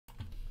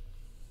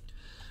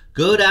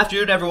Good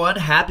afternoon, everyone.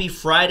 Happy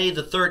Friday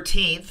the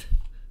 13th.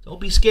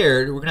 Don't be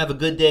scared. We're going to have a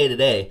good day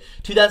today.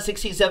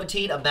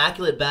 2016-17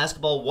 Immaculate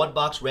Basketball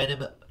one-box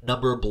random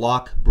number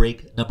block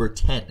break number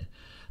 10.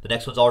 The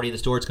next one's already in the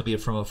store. It's going to be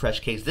from a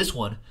fresh case. This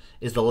one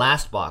is the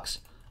last box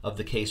of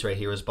the case right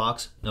here, is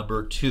box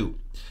number 2.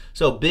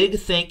 So big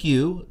thank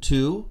you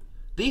to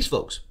these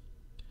folks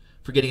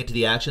for getting into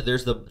the action.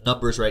 There's the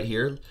numbers right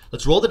here.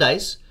 Let's roll the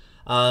dice.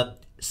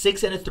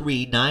 6 and a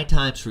 3, 9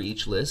 times for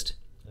each list.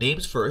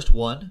 Names first.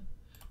 1,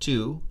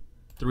 2,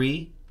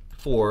 3,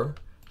 4,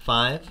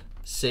 5,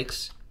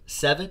 6,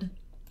 7,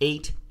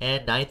 8,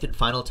 and 9th and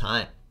final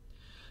time.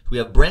 We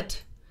have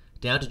Brent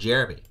down to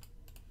Jeremy.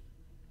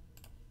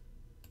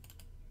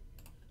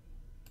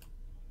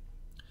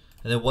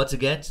 And then once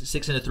again,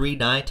 6 and a 3,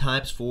 9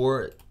 times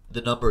for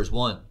the numbers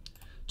 1,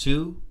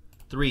 2,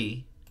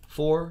 3,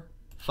 4,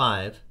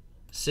 5,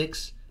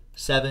 6,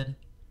 7,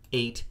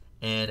 8,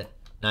 and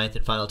 9th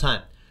and final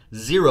time.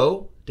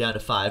 0 down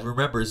to 5.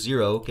 Remember,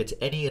 0 gets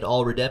any and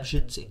all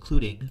redemptions,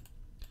 including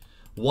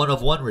 1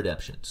 of 1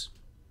 redemptions.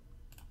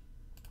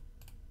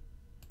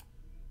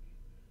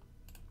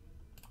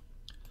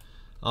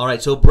 All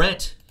right, so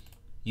Brent,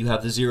 you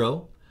have the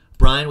 0.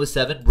 Brian with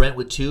 7, Brent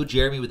with 2,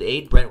 Jeremy with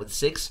 8, Brent with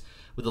 6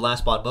 with the last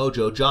spot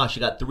mojo. Josh,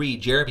 you got 3,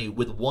 Jeremy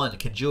with 1,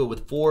 Kenjua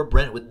with 4,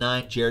 Brent with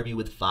 9, Jeremy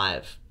with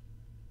 5.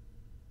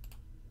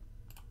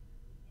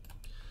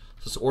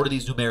 So let's order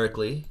these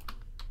numerically.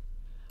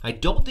 I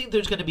don't think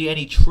there's going to be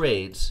any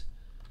trades.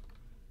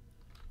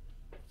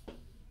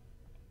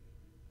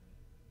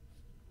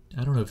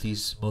 I don't know if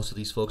most of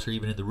these folks are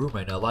even in the room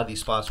right now. A lot of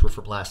these spots were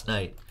from last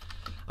night.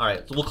 All right,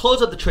 so we'll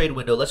close up the trade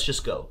window. Let's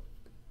just go.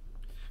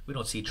 We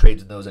don't see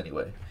trades in those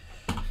anyway.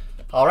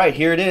 All right,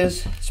 here it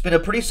is. It's been a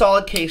pretty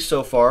solid case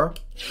so far.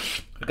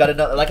 We've got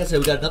another, like I said,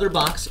 we've got another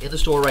box in the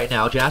store right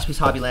now,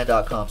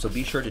 JaspysHobbyland.com. So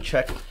be sure to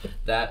check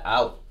that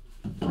out.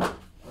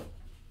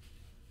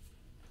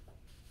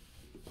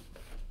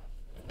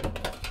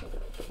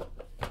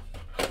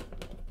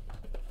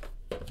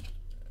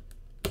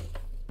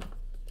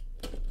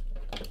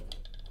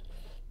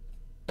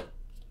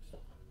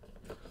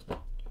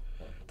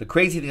 The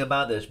crazy thing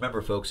about this,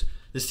 remember folks,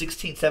 the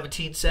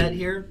 16-17 set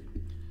here,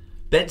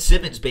 Ben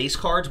Simmons base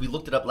cards, we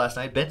looked it up last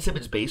night. Ben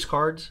Simmons base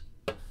cards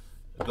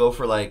go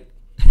for like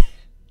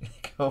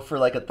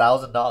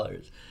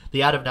 $1,000.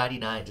 The out of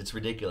 99s, it's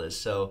ridiculous.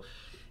 So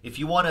if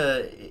you want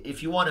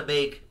to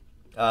make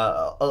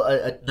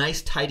a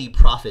nice tidy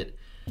profit,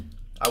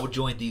 I would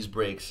join these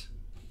breaks.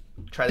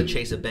 Try to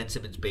chase a Ben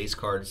Simmons base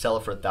card and sell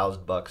it for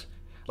 $1,000.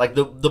 Like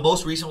the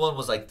most recent one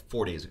was like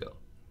 4 days ago.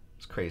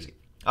 It's crazy.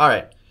 All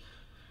right.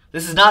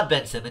 This is not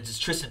Ben Simmons. It's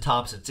Tristan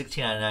Thompson,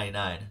 16 out of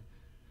 99.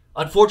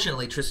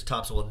 Unfortunately, Tristan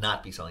Thompson will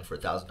not be selling for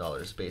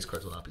 $1,000. Base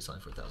cards will not be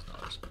selling for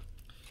 $1,000.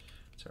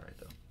 It's all right,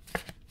 though.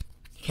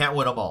 You can't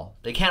win them all.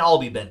 They can't all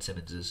be Ben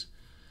Simmonses.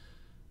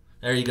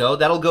 There you go.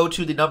 That'll go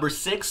to the number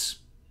 6.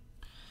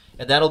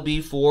 And that'll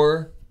be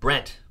for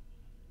Brent.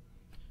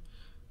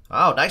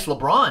 Wow, nice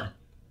LeBron.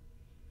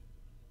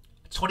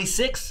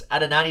 26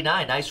 out of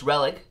 99. Nice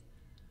relic.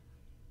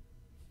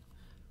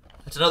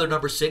 That's another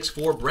number 6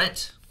 for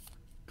Brent.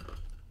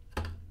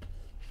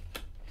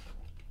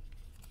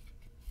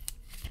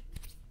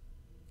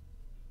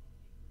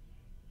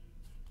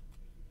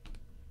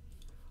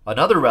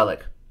 Another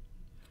relic,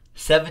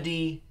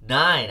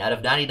 79 out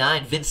of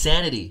 99,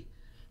 Vinsanity.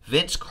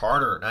 Vince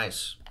Carter,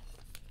 nice.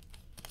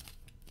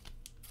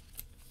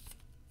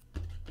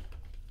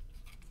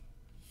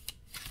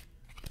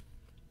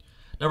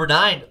 Number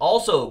 9,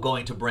 also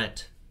going to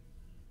Brent.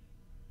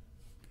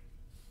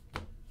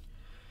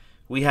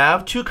 We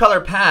have 2-color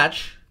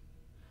patch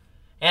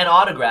and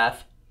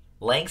autograph,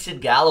 Langston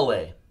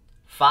Galloway,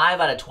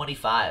 5 out of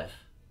 25.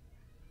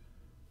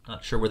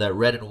 Not sure where that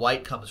red and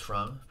white comes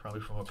from. Probably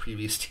from a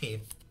previous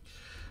team.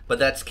 But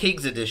that's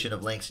King's edition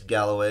of Langston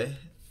Galloway.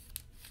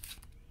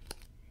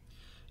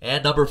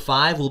 And number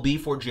 5 will be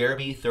for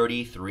Jeremy,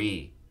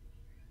 33.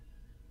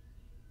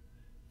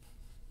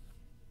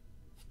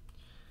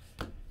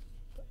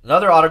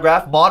 Another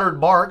autograph, Modern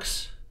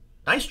Marks.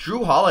 Nice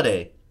Drew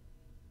Holiday.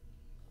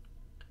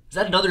 Is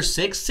that another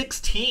 6?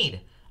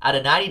 16 out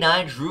of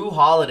 99, Drew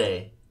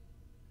Holiday.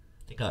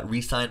 I think got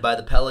re-signed by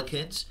the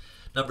Pelicans.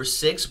 Number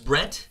 6,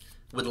 Brent.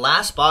 With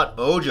last spot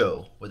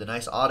mojo with a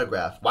nice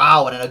autograph.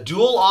 Wow, and a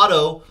dual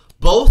auto,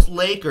 both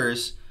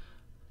Lakers.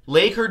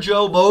 Laker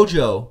Joe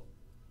mojo.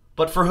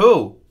 But for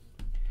who?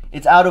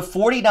 It's out of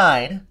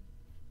 49.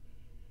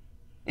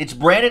 It's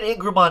Brandon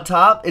Ingram on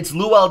top. It's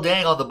Luol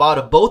Deng on the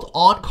bottom. Both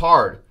on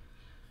card.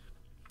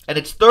 And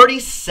it's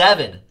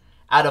 37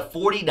 out of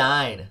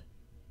 49.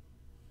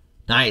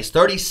 Nice.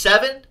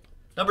 37.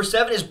 Number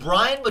 7 is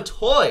Brian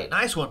Matoy.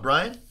 Nice one,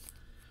 Brian.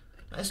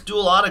 Nice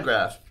dual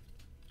autograph.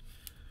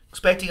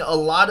 Expecting a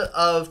lot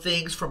of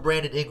things from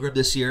Brandon Ingram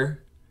this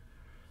year.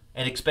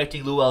 And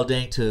expecting Luol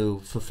Deng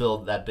to fulfill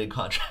that big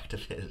contract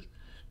of his.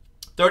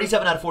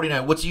 37 out of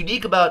 49. What's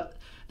unique about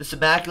this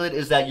Immaculate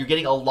is that you're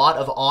getting a lot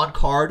of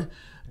on-card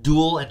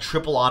dual and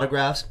triple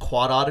autographs,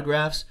 quad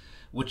autographs,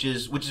 which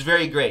is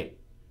very great.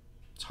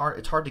 It's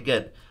hard to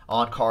get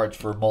on cards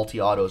for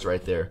multi-autos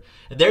right there.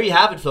 And there you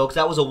have it, folks.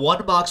 That was a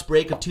one-box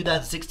break of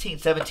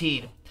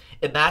 2016-17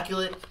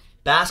 Immaculate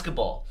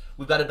Basketball.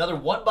 We've got another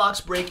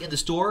one-box break in the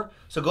store,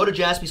 so go to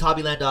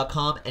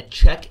JaspysHobbyland.com and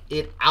check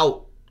it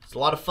out. It's a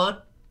lot of fun.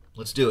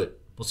 Let's do it.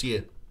 We'll see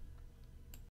you.